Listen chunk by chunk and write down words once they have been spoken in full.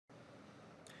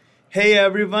Hey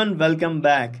everyone, welcome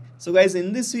back. So guys,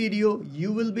 in this video,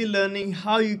 you will be learning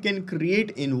how you can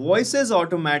create invoices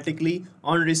automatically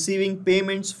on receiving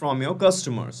payments from your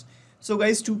customers. So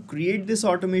guys, to create this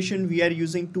automation, we are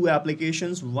using two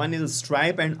applications. One is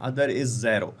Stripe and other is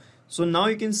Xero. So now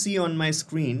you can see on my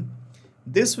screen,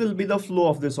 this will be the flow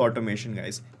of this automation,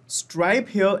 guys. Stripe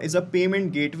here is a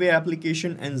payment gateway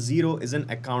application and Xero is an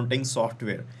accounting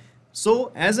software.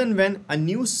 So as and when a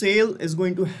new sale is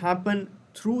going to happen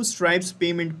through Stripe's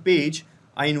payment page,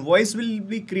 an invoice will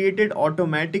be created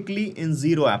automatically in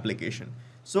Xero application.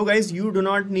 So guys, you do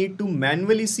not need to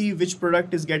manually see which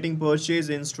product is getting purchased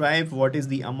in Stripe, what is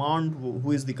the amount,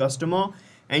 who is the customer,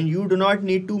 and you do not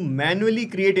need to manually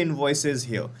create invoices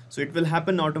here. So it will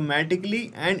happen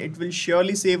automatically and it will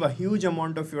surely save a huge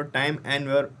amount of your time and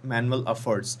your manual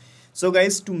efforts. So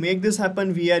guys, to make this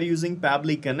happen, we are using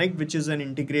Pabbly Connect, which is an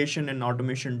integration and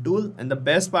automation tool. And the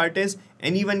best part is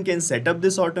anyone can set up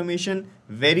this automation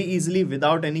very easily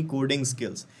without any coding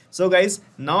skills. So guys,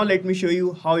 now let me show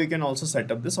you how you can also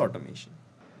set up this automation.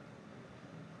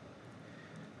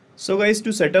 So guys,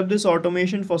 to set up this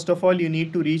automation, first of all, you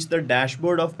need to reach the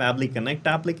dashboard of Pabbly Connect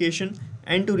application.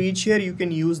 And to reach here, you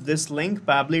can use this link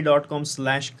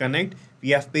pabbly.com/connect. We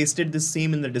have pasted the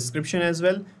same in the description as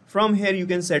well. From here, you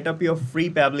can set up your free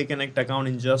Pabbly Connect account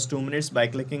in just 2 minutes by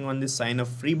clicking on this sign up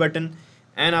free button.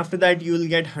 And after that, you will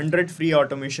get 100 free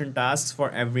automation tasks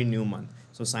for every new month.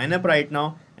 So sign up right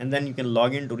now and then you can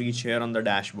log in to reach here on the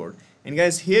dashboard. And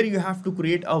guys, here you have to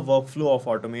create a workflow of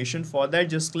automation. For that,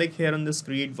 just click here on this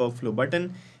create workflow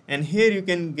button. And here you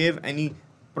can give any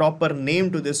proper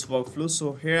name to this workflow.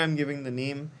 So here I'm giving the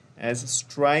name as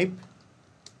Stripe,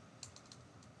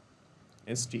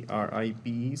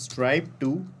 S-T-R-I-P-E, Stripe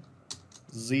to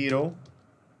Xero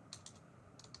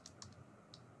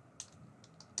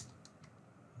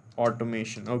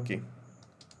automation. Okay.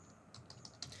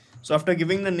 So after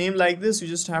giving the name like this, you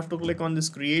just have to click on this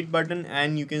create button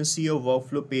and you can see your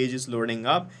workflow page is loading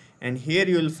up. And here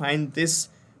you will find this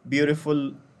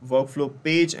beautiful workflow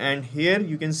page, and here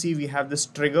you can see we have this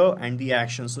trigger and the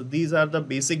action. So these are the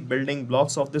basic building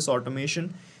blocks of this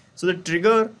automation. So the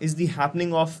trigger is the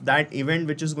happening of that event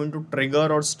which is going to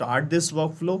trigger or start this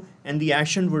workflow, and the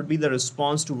action would be the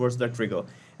response towards the trigger.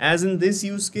 As in this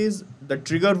use case, the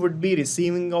trigger would be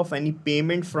receiving of any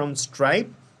payment from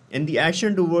Stripe, and the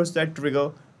action towards that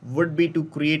trigger would be to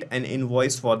create an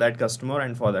invoice for that customer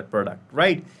and for that product,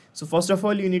 right? So first of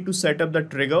all, you need to set up the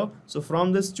trigger. So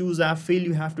from this choose app field,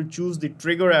 you have to choose the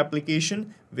trigger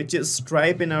application, which is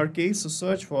Stripe in our case. So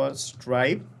search for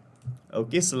Stripe.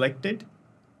 Okay, select it.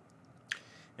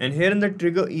 And here in the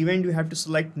trigger event, you have to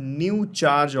select new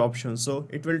charge option. So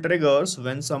it will trigger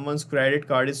when someone's credit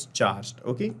card is charged.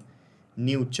 Okay,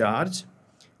 new charge.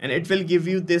 And it will give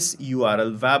you this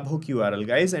URL, webhook URL,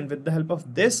 guys. And with the help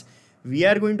of this, we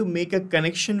are going to make a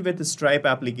connection with the Stripe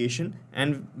application.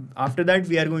 And after that,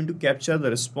 we are going to capture the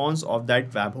response of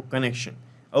that webhook connection.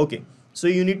 Okay, so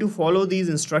you need to follow these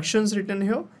instructions written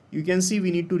here. You can see we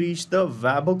need to reach the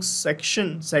webhook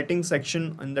section, settings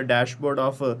section in the dashboard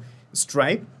of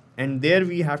Stripe. And there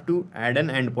we have to add an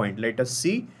endpoint. Let us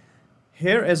see.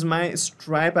 Here is my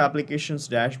Stripe applications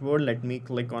dashboard. Let me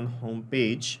click on home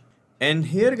page. And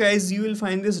here guys, you will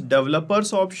find this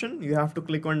developers option. You have to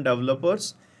click on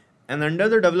developers, and under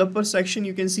the developer section,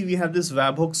 you can see we have this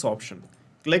webhooks option.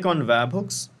 Click on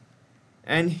webhooks,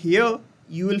 and here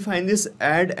you will find this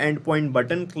add endpoint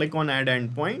button. Click on add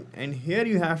endpoint, and here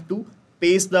you have to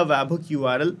paste the webhook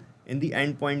URL in the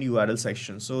endpoint URL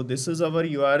section. So this is our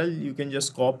URL. You can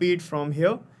just copy it from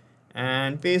here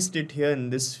and paste it here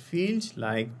in this field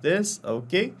like this.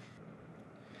 Okay.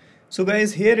 So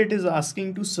guys, here it is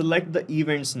asking to select the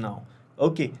events now.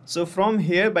 Okay, so from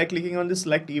here, by clicking on the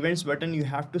select events button, you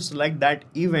have to select that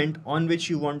event on which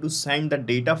you want to send the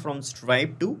data from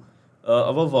Stripe to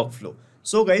our workflow.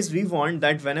 So guys, we want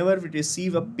that whenever we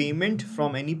receive a payment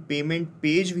from any payment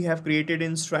page we have created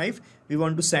in Stripe, we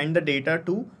want to send the data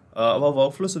to our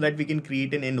workflow so that we can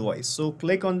create an invoice. So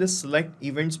click on this select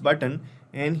events button,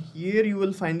 and here you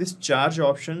will find this charge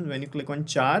option. When you click on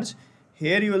charge,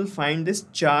 here you will find this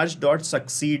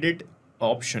charge.succeeded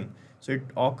option. So it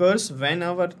occurs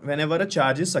whenever a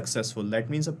charge is successful. That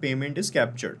means a payment is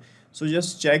captured. So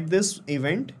just check this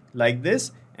event like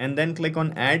this and then click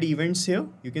on add events here.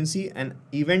 You can see an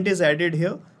event is added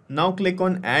here. Now click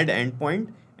on add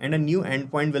endpoint and a new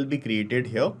endpoint will be created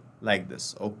here like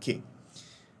this. Okay.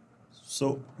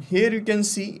 So here you can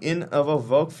see in our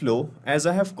workflow, as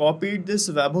I have copied this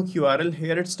webhook URL,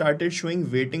 here it started showing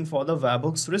waiting for the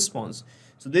webhook's response.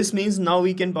 So this means now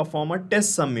we can perform a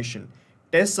test submission.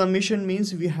 Test submission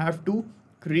means we have to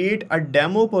create a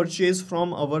demo purchase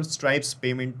from our Stripe's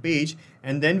payment page,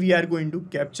 and then we are going to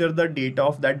capture the data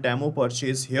of that demo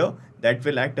purchase here. That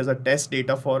will act as a test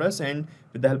data for us, and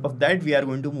with the help of that we are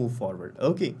going to move forward.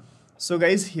 Okay, so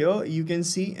guys, here you can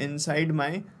see inside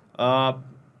my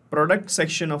product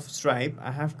section of Stripe,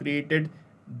 I have created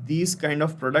these kind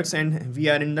of products and we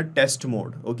are in the test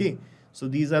mode. Okay, so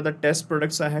these are the test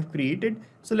products I have created.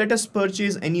 So let us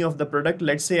purchase any of the product.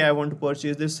 Let's say I want to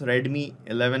purchase this Redmi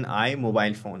 11i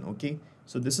mobile phone. Okay,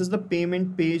 so this is the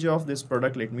payment page of this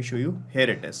product. Let me show you. Here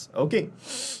it is. Okay,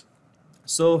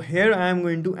 so here I am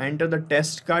going to enter the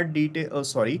test card detail.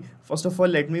 First of all,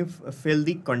 let me fill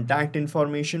the contact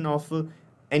information of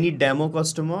any demo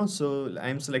customer. So I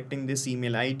am selecting this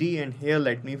email ID, and here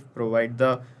let me provide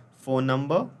the phone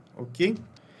number. Okay,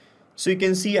 so you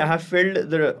can see I have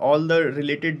filled all the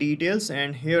related details,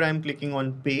 and here I am clicking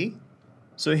on pay.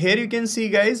 So here you can see,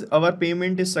 guys, our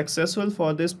payment is successful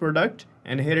for this product,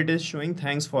 and here it is showing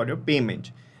thanks for your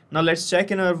payment. Now let's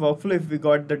check in our workflow if we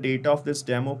got the data of this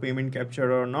demo payment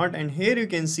captured or not, and here you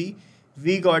can see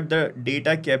we got the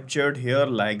data captured here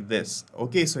like this.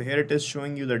 Okay, so here it is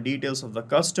showing you the details of the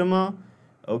customer,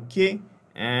 okay,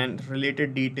 and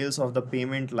related details of the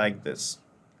payment like this.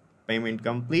 Payment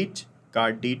complete,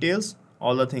 card details,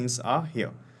 all the things are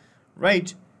here,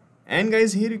 right? And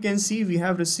guys, here you can see we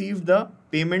have received the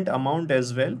payment amount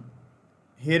as well.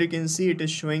 Here you can see it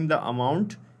is showing the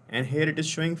amount, and here it is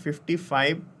showing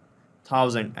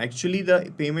 55,000. Actually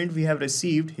the payment we have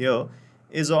received here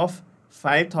is of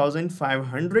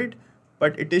 5,500,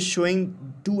 but it is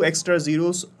showing 2 extra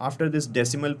zeros after this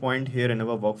decimal point here in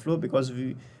our workflow, because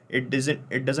it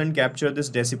doesn't capture this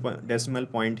decimal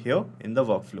point here in the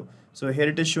workflow. So here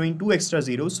it is showing 2 extra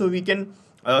zeros. So we can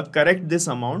correct this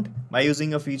amount by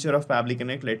using a feature of Pabbly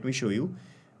Connect. Let me show you.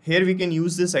 Here we can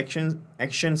use this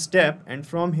action step, and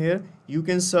from here you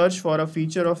can search for a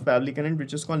feature of Pabbly Connect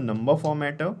which is called number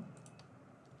formatter.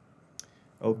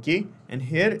 Okay, and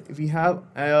here we have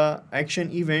a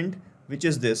action event which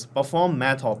is this perform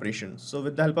math operation. So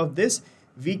with the help of this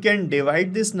we can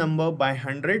divide this number by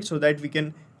 100 so that we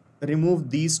can remove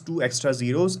these 2 extra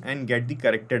zeros and get the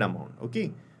corrected amount.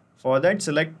 Okay, for that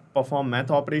select perform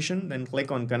math operation, then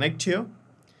click on connect here,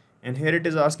 and here it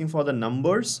is asking for the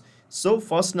numbers. So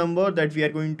first number that we are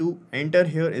going to enter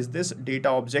here is this data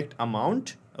object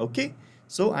amount. Okay,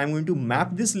 so I'm going to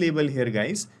map this label here,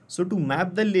 guys. So to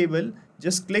map the label,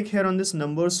 just click here on this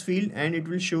numbers field, and it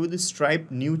will show the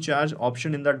Stripe new charge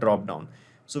option in the drop down.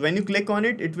 So when you click on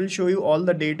it, it will show you all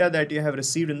the data that you have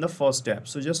received in the first step.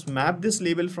 So just map this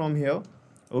label from here.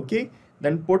 Okay,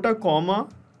 then put a comma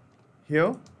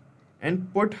here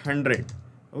and put 100.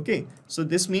 Okay, so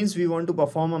this means we want to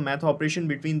perform a math operation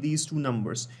between these two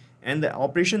numbers, and the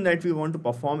operation that we want to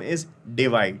perform is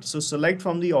divide. So select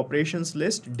from the operations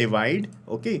list divide.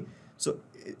 Okay, so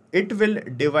it will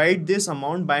divide this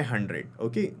amount by 100.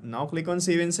 Okay, now click on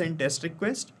save and send test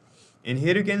request, and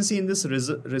here you can see in this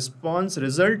response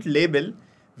result label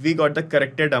we got the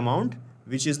corrected amount,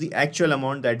 which is the actual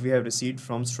amount that we have received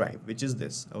from Stripe, which is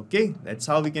this. Okay, that's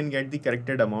how we can get the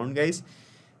corrected amount, guys.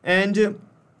 And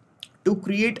to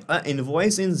create an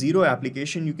invoice in Xero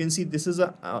application, you can see this is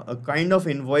a kind of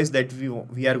invoice that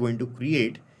we are going to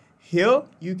create. Here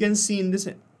you can see in this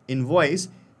invoice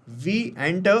we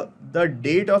enter the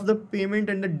date of the payment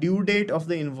and the due date of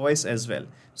the invoice as well.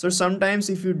 So sometimes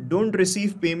if you don't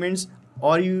receive payments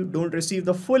or you don't receive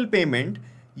the full payment,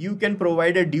 you can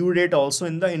provide a due date also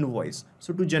in the invoice.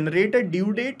 So to generate a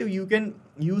due date, you can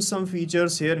use some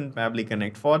features here in Pabbly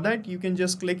Connect. For that, you can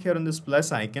just click here on this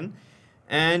plus icon,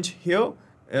 and here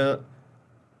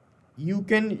you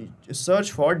can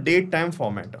search for date time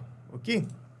formatter. Okay,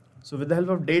 so with the help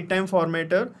of date time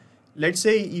formatter, let's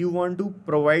say you want to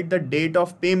provide the date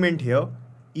of payment here.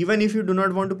 Even if you do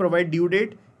not want to provide due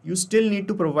date, you still need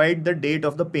to provide the date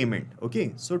of the payment.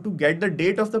 Okay, so to get the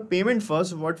date of the payment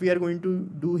first, what we are going to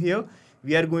do here,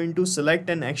 we are going to select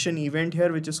an action event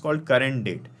here which is called current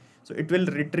date. So it will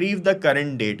retrieve the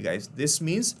current date, guys. This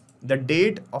means the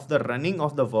date of the running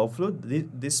of the workflow.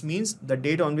 This means the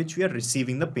date on which we are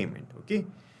receiving the payment. Okay,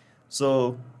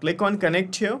 so click on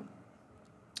connect here,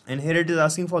 and here it is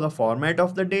asking for the format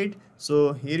of the date.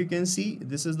 So here you can see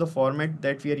this is the format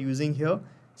that we are using here,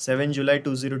 7 July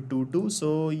 2022.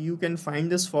 So you can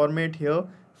find this format here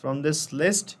from this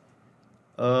list,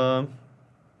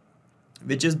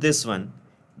 which is this one,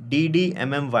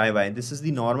 DDMMYY. This is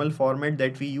the normal format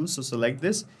that we use. So select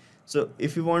this. So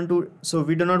if you want to, so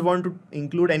we do not want to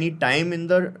include any time in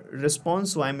the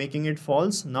response, so I'm making it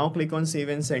false. Now click on save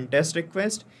and send test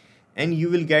request, and you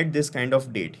will get this kind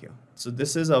of date here. So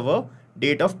this is our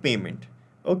date of payment.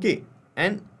 Okay,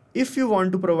 and If you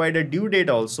want to provide a due date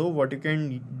also, what you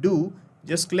can do,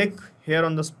 just click here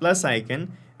on this plus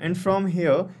icon, and from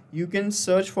here you can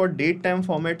search for date time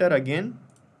formatter again.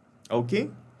 Okay,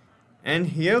 and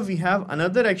here we have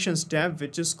another actions tab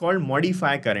which is called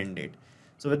modify current date.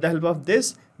 So with the help of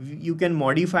this, you can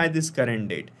modify this current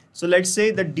date. So let's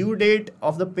say the due date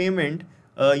of the payment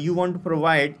you want to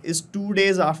provide is 2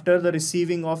 days after the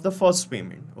receiving of the first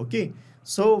payment. Okay,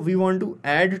 so we want to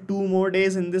add 2 more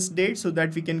days in this date so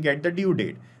that we can get the due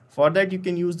date. For that, you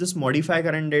can use this modify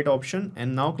current date option,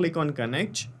 and now click on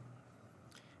connect.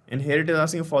 And here it is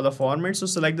asking for the format. So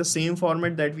select the same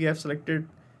format that we have selected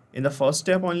in the first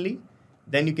step only.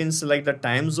 Then you can select the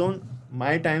time zone.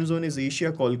 My time zone is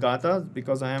Asia, Kolkata,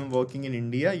 because I am working in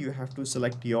India. You have to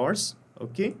select yours.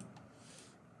 Okay.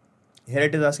 Here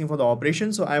it is asking for the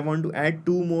operation. So I want to add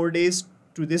 2 more days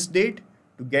to this date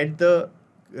to get the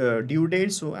due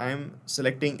date. So I am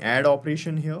selecting add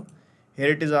operation here.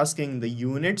 Here it is asking the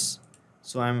units.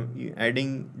 So I'm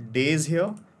adding days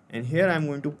here. And here I'm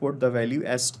going to put the value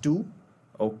as 2.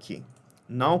 Okay.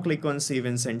 Now click on save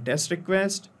and send test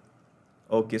request.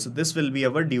 Okay, so this will be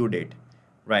our due date.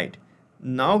 Right.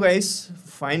 Now guys,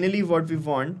 finally what we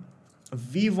want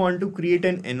to create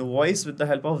an invoice with the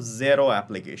help of Xero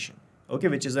application. Okay,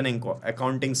 which is an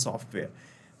accounting software.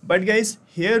 But guys,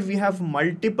 here we have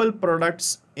multiple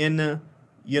products in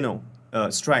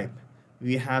Stripe.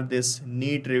 We have this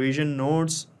neat revision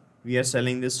notes. We are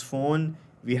selling this phone.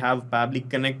 We have Pabbly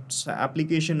Connect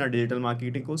application, a digital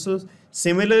marketing course. So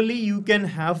similarly, you can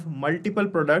have multiple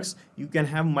products. You can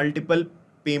have multiple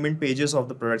payment pages of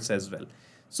the products as well.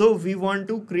 So we want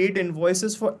to create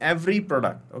invoices for every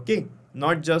product. Okay,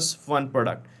 not just one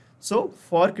product. So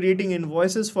for creating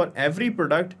invoices for every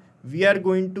product, we are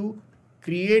going to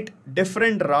create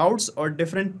different routes or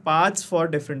different paths for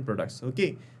different products.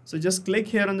 Okay, so just click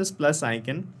here on this plus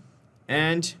icon,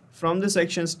 and from this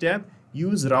actions tab,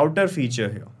 use router feature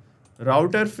here.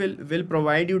 Router will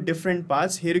provide you different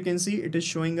paths. Here you can see it is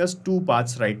showing us 2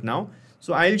 paths right now.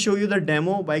 So I'll show you the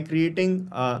demo by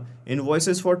creating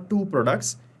invoices for 2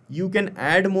 products. You can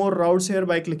add more routes here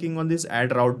by clicking on this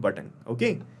add route button.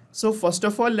 Okay, so first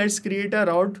of all, let's create a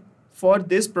route for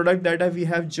this product that we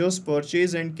have just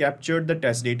purchased and captured the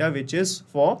test data, which is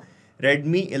for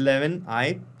Redmi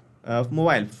 11i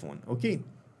mobile phone. Okay,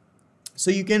 so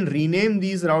you can rename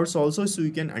these routes also so you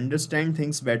can understand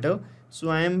things better. So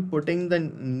I am putting the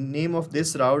name of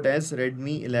this route as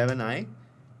Redmi 11i,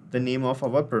 the name of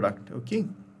our product. Okay,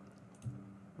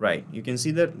 right, you can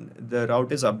see that the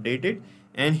route is updated,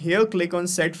 and here click on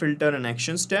set filter and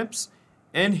action steps,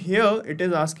 and here it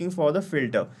is asking for the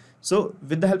filter. So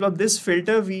with the help of this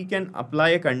filter, we can apply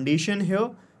a condition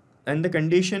here, and the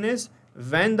condition is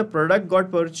when the product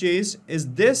got purchased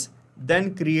is this,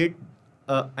 then create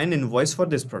an invoice for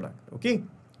this product. Okay,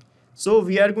 so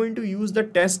we are going to use the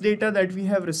test data that we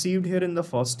have received here in the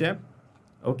first step.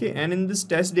 Okay, and in this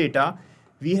test data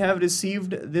we have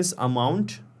received this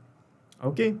amount.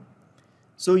 Okay,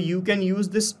 so you can use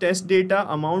this test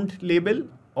data amount label,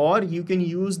 or you can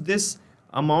use this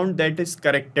amount that is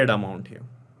corrected amount here.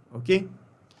 Okay,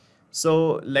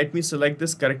 so let me select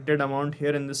this corrected amount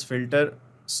here in this filter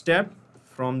step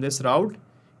from this route.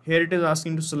 Here it is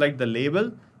asking to select the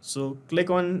label. So click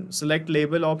on select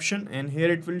label option, and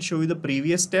here it will show you the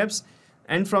previous steps.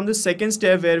 And from the second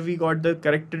step where we got the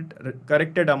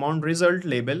corrected amount result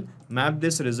label, map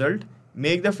this result,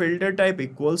 make the filter type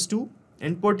equals to,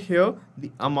 and put here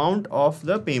the amount of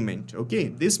the payment. Okay,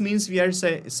 this means we are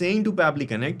saying to Pabbly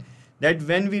Connect that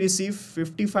when we receive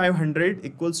 5500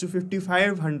 equals to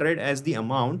 5500 as the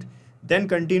amount, then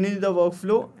continue the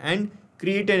workflow and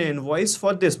create an invoice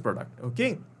for this product.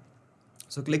 Okay,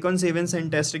 so click on save and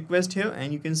send test request here,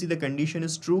 and you can see the condition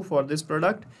is true for this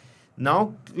product.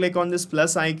 Now click on this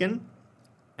plus icon,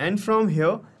 and from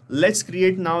here let's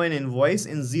create now an invoice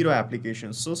in Xero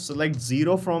application. So select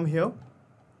Xero from here.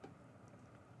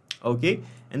 Okay,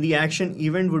 and the action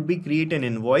event would be create an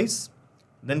invoice.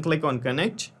 Then click on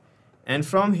connect, and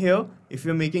from here, if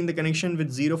you're making the connection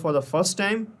with Xero for the first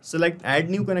time, select add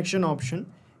new connection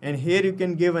option, and here you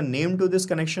can give a name to this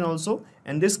connection also,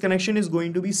 and this connection is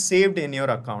going to be saved in your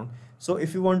account. So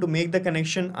if you want to make the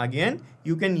connection again,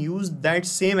 you can use that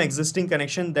same existing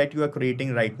connection that you are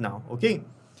creating right now. Okay,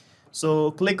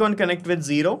 so click on connect with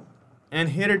Xero, and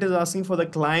here it is asking for the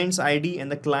client's ID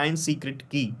and the client's secret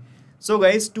key. So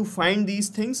guys, to find these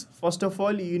things, first of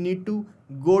all, you need to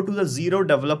go to the Xero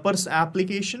developers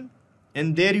application,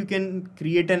 and there you can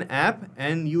create an app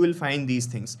and you will find these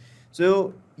things.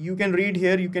 So you can read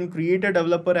here, you can create a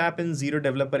developer app in Xero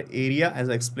developer area as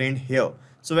explained here.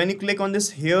 So when you click on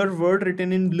this here word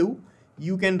written in blue,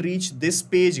 you can reach this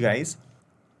page, guys.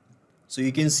 So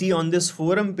you can see on this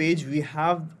forum page, we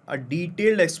have a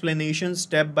detailed explanation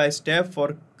step by step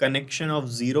for connection of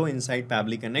Xero inside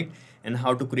Pabbly Connect and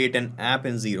how to create an app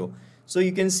in Xero. So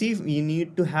you can see you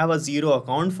need to have a Xero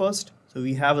account first. So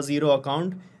we have a Xero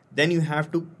account. Then you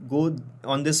have to go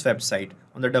on this website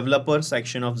on the developer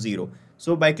section of Xero.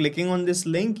 So by clicking on this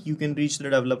link, you can reach the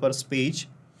developers page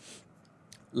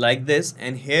like this.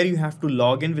 And here you have to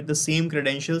log in with the same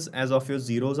credentials as of your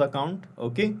Xero's account.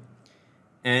 Okay.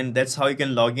 And that's how you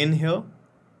can log in here.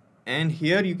 And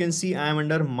here you can see I am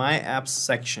under my apps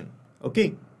section.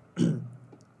 Okay.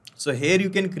 So here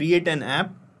you can create an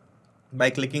app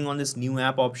by clicking on this new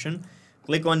app option.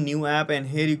 Click on new app, and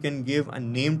here you can give a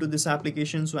name to this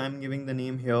application. So I'm giving the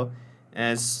name here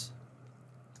as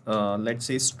let's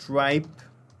say Stripe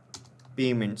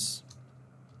Payments.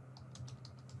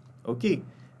 Okay.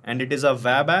 And it is a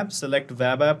web app. Select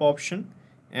web app option.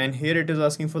 And here it is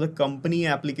asking for the company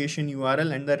application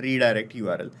URL and the redirect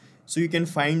URL. So you can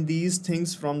find these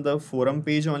things from the forum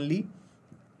page only.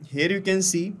 Here you can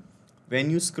see when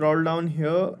you scroll down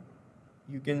here,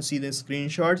 you can see the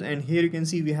screenshots, and here you can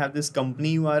see we have this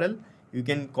company URL. You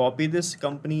can copy this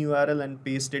company URL and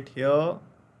paste it here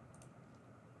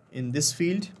in this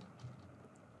field.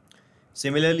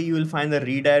 Similarly, you will find the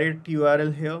redirect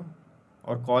URL here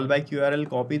or callback URL.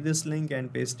 Copy this link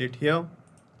and paste it here.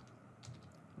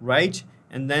 Right,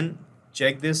 and then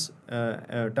check this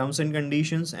terms and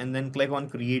conditions, and then click on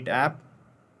create app,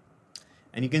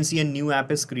 and you can see a new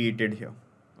app is created here.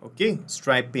 Okay,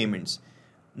 Stripe Payments.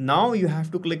 Now you have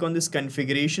to click on this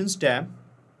configurations tab,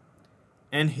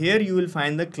 and here you will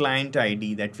find the client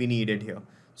ID that we needed here.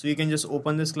 So you can just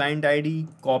open this client ID,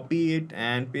 copy it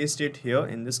and paste it here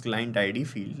in this client ID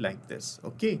field like this.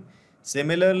 Okay,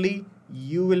 similarly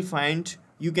you will find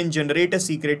you can generate a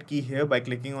secret key here by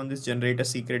clicking on this generate a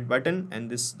secret button,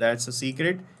 and that's a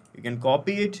secret. You can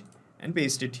copy it and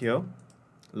paste it here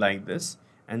like this,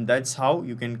 and that's how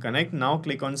you can connect. Now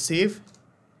click on save,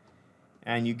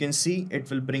 and you can see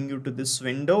it will bring you to this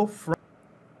window.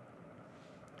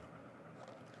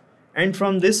 And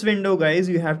from this window, guys,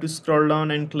 you have to scroll down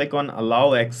and click on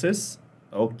allow access.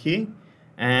 Okay,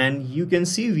 and you can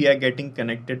see we are getting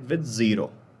connected with Xero.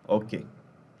 Okay.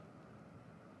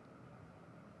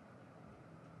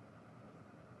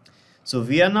 So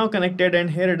we are now connected, and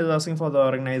here it is asking for the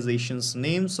organization's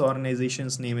name. So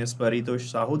organization's name is Paritosh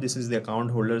Sahu. This is the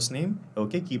account holder's name.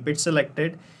 Okay, keep it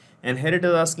selected. And here it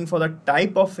is asking for the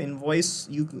type of invoice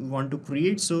you want to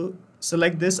create. So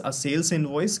select this, a sales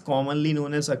invoice, commonly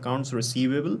known as accounts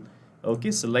receivable.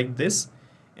 Okay, select this.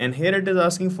 And here it is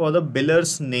asking for the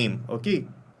biller's name. Okay.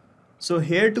 So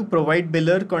here to provide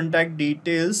biller contact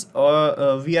details,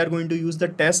 we are going to use the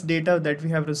test data that we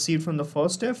have received from the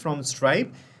first step from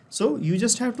Stripe. So you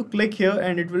just have to click here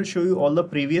and it will show you all the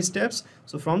previous steps.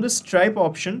 So from the Stripe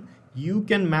option, you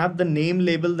can map the name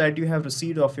label that you have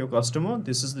received of your customer.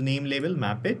 This is the name label,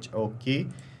 map it. Okay.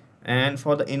 And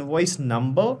for the invoice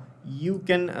number, you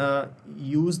can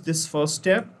use this first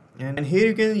step. And here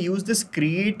you can use this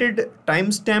created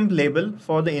timestamp label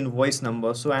for the invoice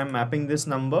number. So I am mapping this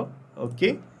number.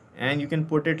 Okay. And you can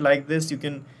put it like this. You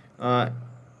can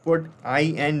put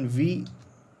INV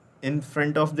in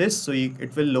front of this, so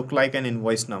it will look like an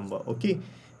invoice number. Okay.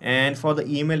 And for the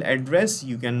email address,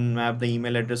 you can map the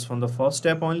email address from the first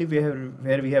step only,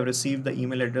 where we have received the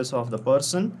email address of the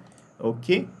person.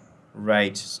 Okay,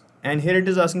 right. And here it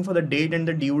is asking for the date and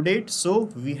the due date.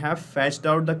 So we have fetched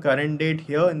out the current date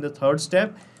here in the third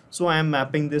step. So I am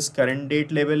mapping this current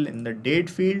date label in the date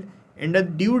field. In the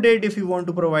due date, if you want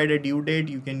to provide a due date,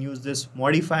 you can use this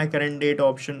modify current date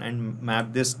option and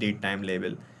map this date time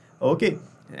label. Okay.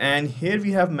 And here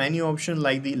we have many options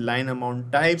like the line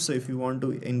amount type. So if you want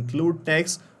to include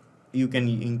text, you can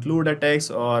include a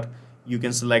text, or you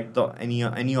can select any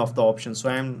of the options. So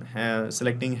I am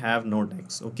selecting have no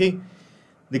text. Okay.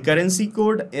 The currency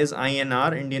code is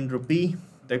INR, Indian rupee.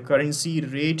 The currency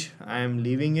rate, I am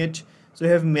leaving it. So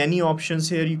you have many options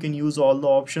here. You can use all the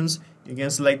options. You can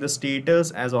select the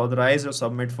status as authorized or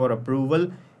submit for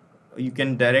approval. You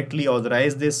can directly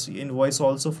authorize this invoice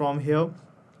also from here.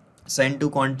 Send to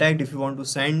contact, if you want to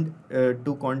send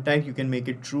to contact, you can make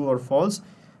it true or false.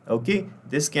 Okay,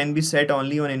 this can be set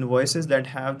only on invoices that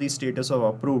have the status of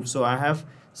approved. So I have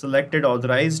selected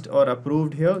authorized or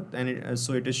approved here, and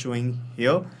so it is showing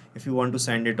here if you want to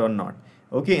send it or not.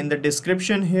 Okay, in the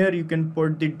description here you can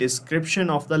put the description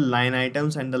of the line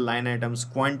items and the line items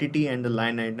quantity and the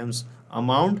line items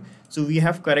amount. So we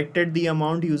have corrected the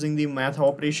amount using the math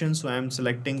operation, so I am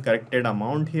selecting corrected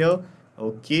amount here.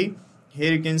 Okay.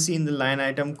 Here you can see in the line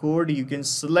item code, you can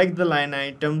select the line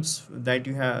items that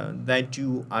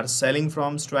you are selling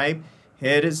from Stripe.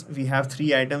 here is we have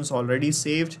 3 items already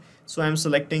saved, so I'm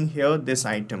selecting here this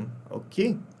item.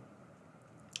 Okay,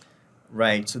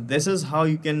 right, so this is how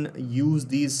you can use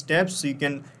these steps. So you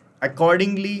can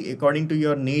according to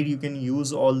your need, you can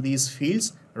use all these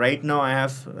fields. Right now I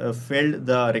have filled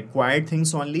the required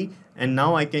things only, and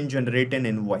now I can generate an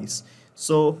invoice.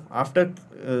 So after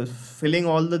filling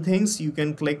all the things, you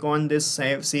can click on this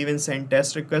save and send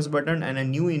test request button, and a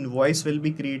new invoice will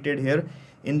be created here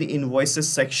in the invoices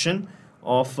section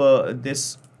of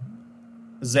this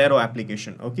Xero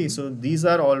application. Okay, so these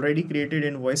are already created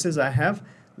invoices I have.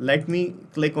 Let me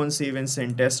click on save and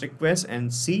send test request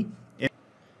and see if.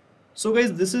 So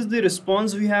guys, this is the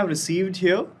response we have received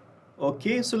here.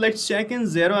 Okay, so let's check in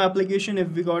Xero application if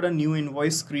we got a new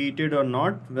invoice created or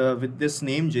not with this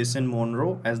name Jason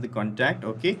Monroe as the contact.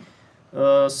 Okay,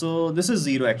 so this is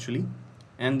Xero actually,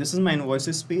 and this is my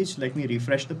invoices page. Let me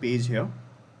refresh the page here.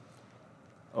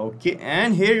 Okay,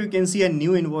 and here you can see a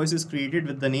new invoice is created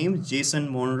with the name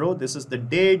Jason Monroe. This is the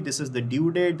date, this is the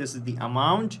due date, this is the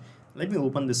amount. Let me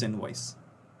open this invoice.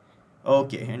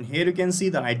 Okay, and here you can see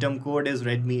the item code is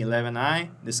Redmi 11i,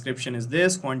 description is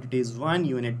this, quantity is 1,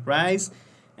 unit price,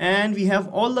 and we have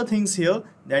all the things here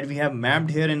that we have mapped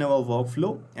here in our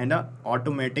workflow, and a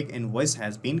automatic invoice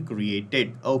has been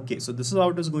created. Okay, so this is how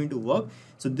it is going to work.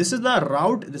 So this is the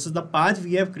route, this is the path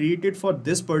we have created for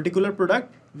this particular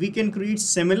product. We can create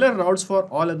similar routes for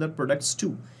all other products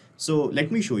too. So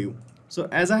let me show you. So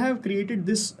as I have created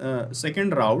this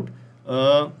second route,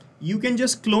 you can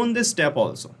just clone this step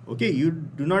also. Okay, you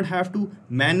do not have to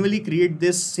manually create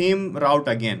this same route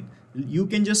again. You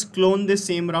can just clone this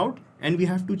same route, and we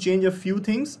have to change a few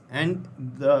things, and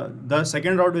the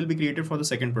second route will be created for the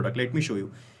second product. Let me show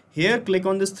you. Here, click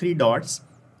on this 3 dots.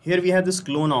 Here we have this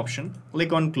clone option.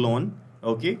 Click on clone.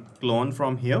 Okay, clone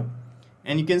from here,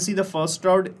 and you can see the first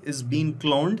route is being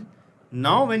cloned.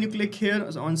 Now when you click here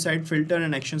on site filter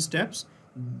and action steps,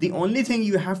 the only thing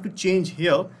you have to change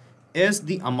here is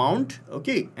the amount.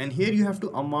 Okay, and here you have to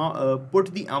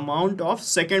put the amount of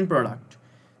second product.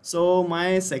 So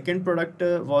my second product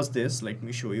was this. Let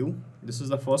me show you. This is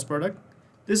the first product.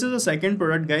 This is the second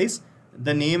product, guys.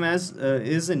 The name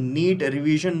is NEAT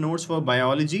revision notes for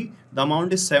biology. The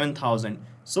amount is 7,000.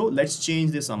 So let's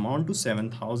change this amount to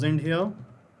 7,000 here.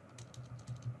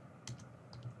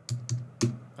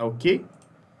 Okay,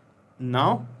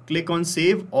 now click on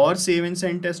save or save and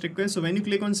send test request. So when you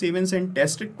click on save and send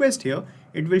test request here,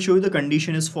 it will show you the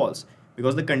condition is false,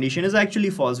 because the condition is actually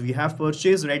false. We have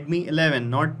purchased Redmi 11,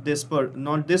 not this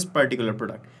particular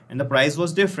product, and the price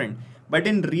was different. But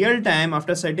in real time,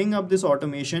 after setting up this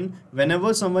automation,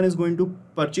 whenever someone is going to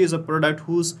purchase a product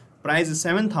whose price is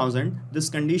 7,000, this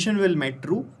condition will make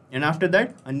true, and after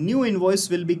that a new invoice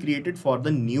will be created for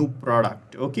the new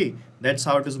product. Okay, that's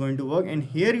how it is going to work. And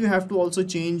here you have to also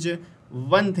change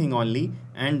one thing only,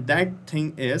 and that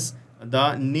thing is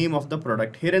the name of the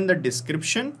product. Here in the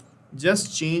description,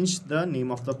 just change the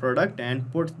name of the product and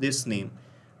put this name.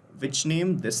 Which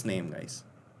name? This name, guys.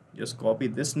 Just copy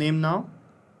this name now.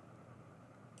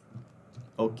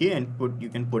 Okay, and you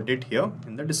can put it here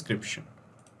in the description.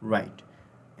 Right,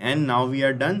 and now we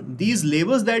are done. These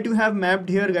labels that you have mapped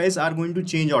here, guys, are going to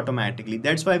change automatically.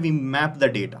 That's why we map the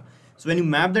data. So when you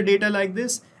map the data like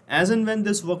this, as and when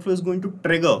this workflow is going to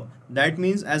trigger, that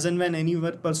means as and when any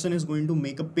person is going to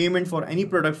make a payment for any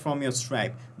product from your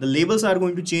Stripe, the labels are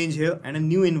going to change here, and a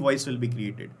new invoice will be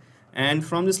created. And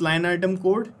from this line item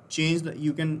code,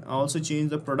 you can also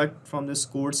change the product from this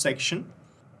code section.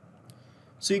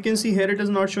 So you can see here it is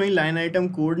not showing line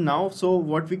item code now. So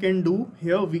what we can do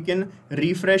here, we can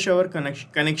refresh our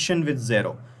connection with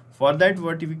Xero. For that,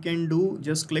 what we can do,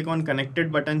 just click on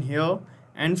connected button here,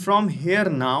 and from here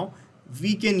now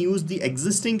we can use the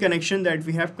existing connection that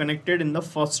we have connected in the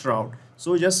first route.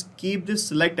 So just keep this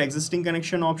select existing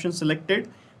connection option selected.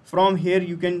 From here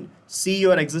you can see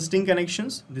your existing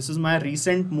connections. This is my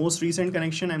most recent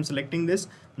connection. I'm selecting this.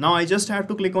 Now I just have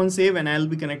to click on save, and I'll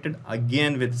be connected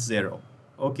again with Xero.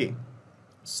 Okay,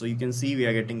 so you can see we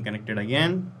are getting connected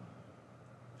again.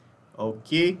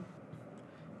 Okay,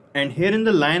 and here in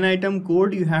the line item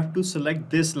code, you have to select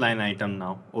this line item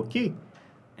now. Okay,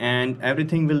 and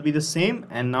everything will be the same,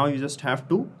 and now you just have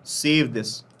to save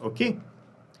this. Okay,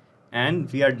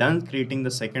 and we are done creating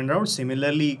the second route.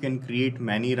 Similarly, you can create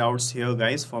many routes here,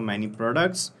 guys, for many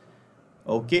products.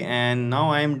 Okay, and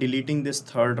now I am deleting this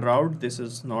third route. This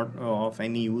is not of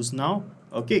any use now.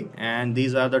 Okay, and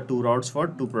these are the 2 routes for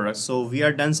 2 products. So we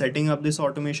are done setting up this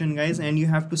automation, guys, and you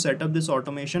have to set up this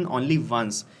automation only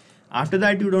once. After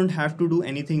that, you don't have to do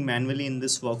anything manually in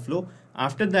this workflow.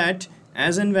 After that,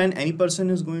 as and when any person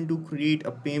is going to create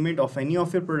a payment of any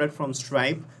of your product from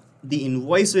Stripe, the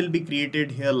invoice will be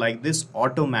created here like this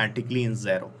automatically in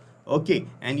Xero. Okay,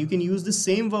 and you can use the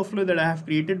same workflow that I have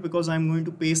created, because I'm going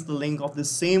to paste the link of the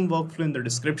same workflow in the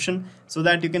description so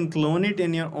that you can clone it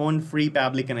in your own free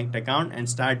Pabbly Connect account and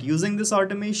start using this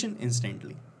automation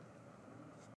instantly.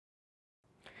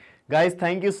 Guys,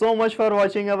 thank you so much for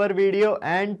watching our video,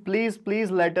 and please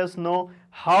let us know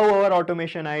how our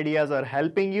automation ideas are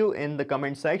helping you in the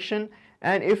comment section.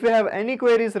 And if you have any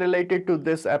queries related to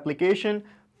this application,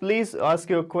 please ask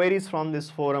your queries from this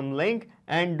forum link,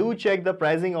 and do check the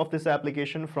pricing of this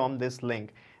application from this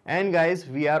link. And guys,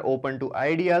 we are open to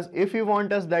ideas. If you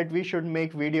want us that we should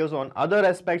make videos on other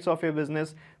aspects of your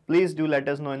business, please do let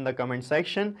us know in the comment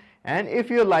section. And if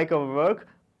you like our work,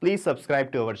 please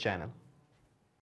subscribe to our channel.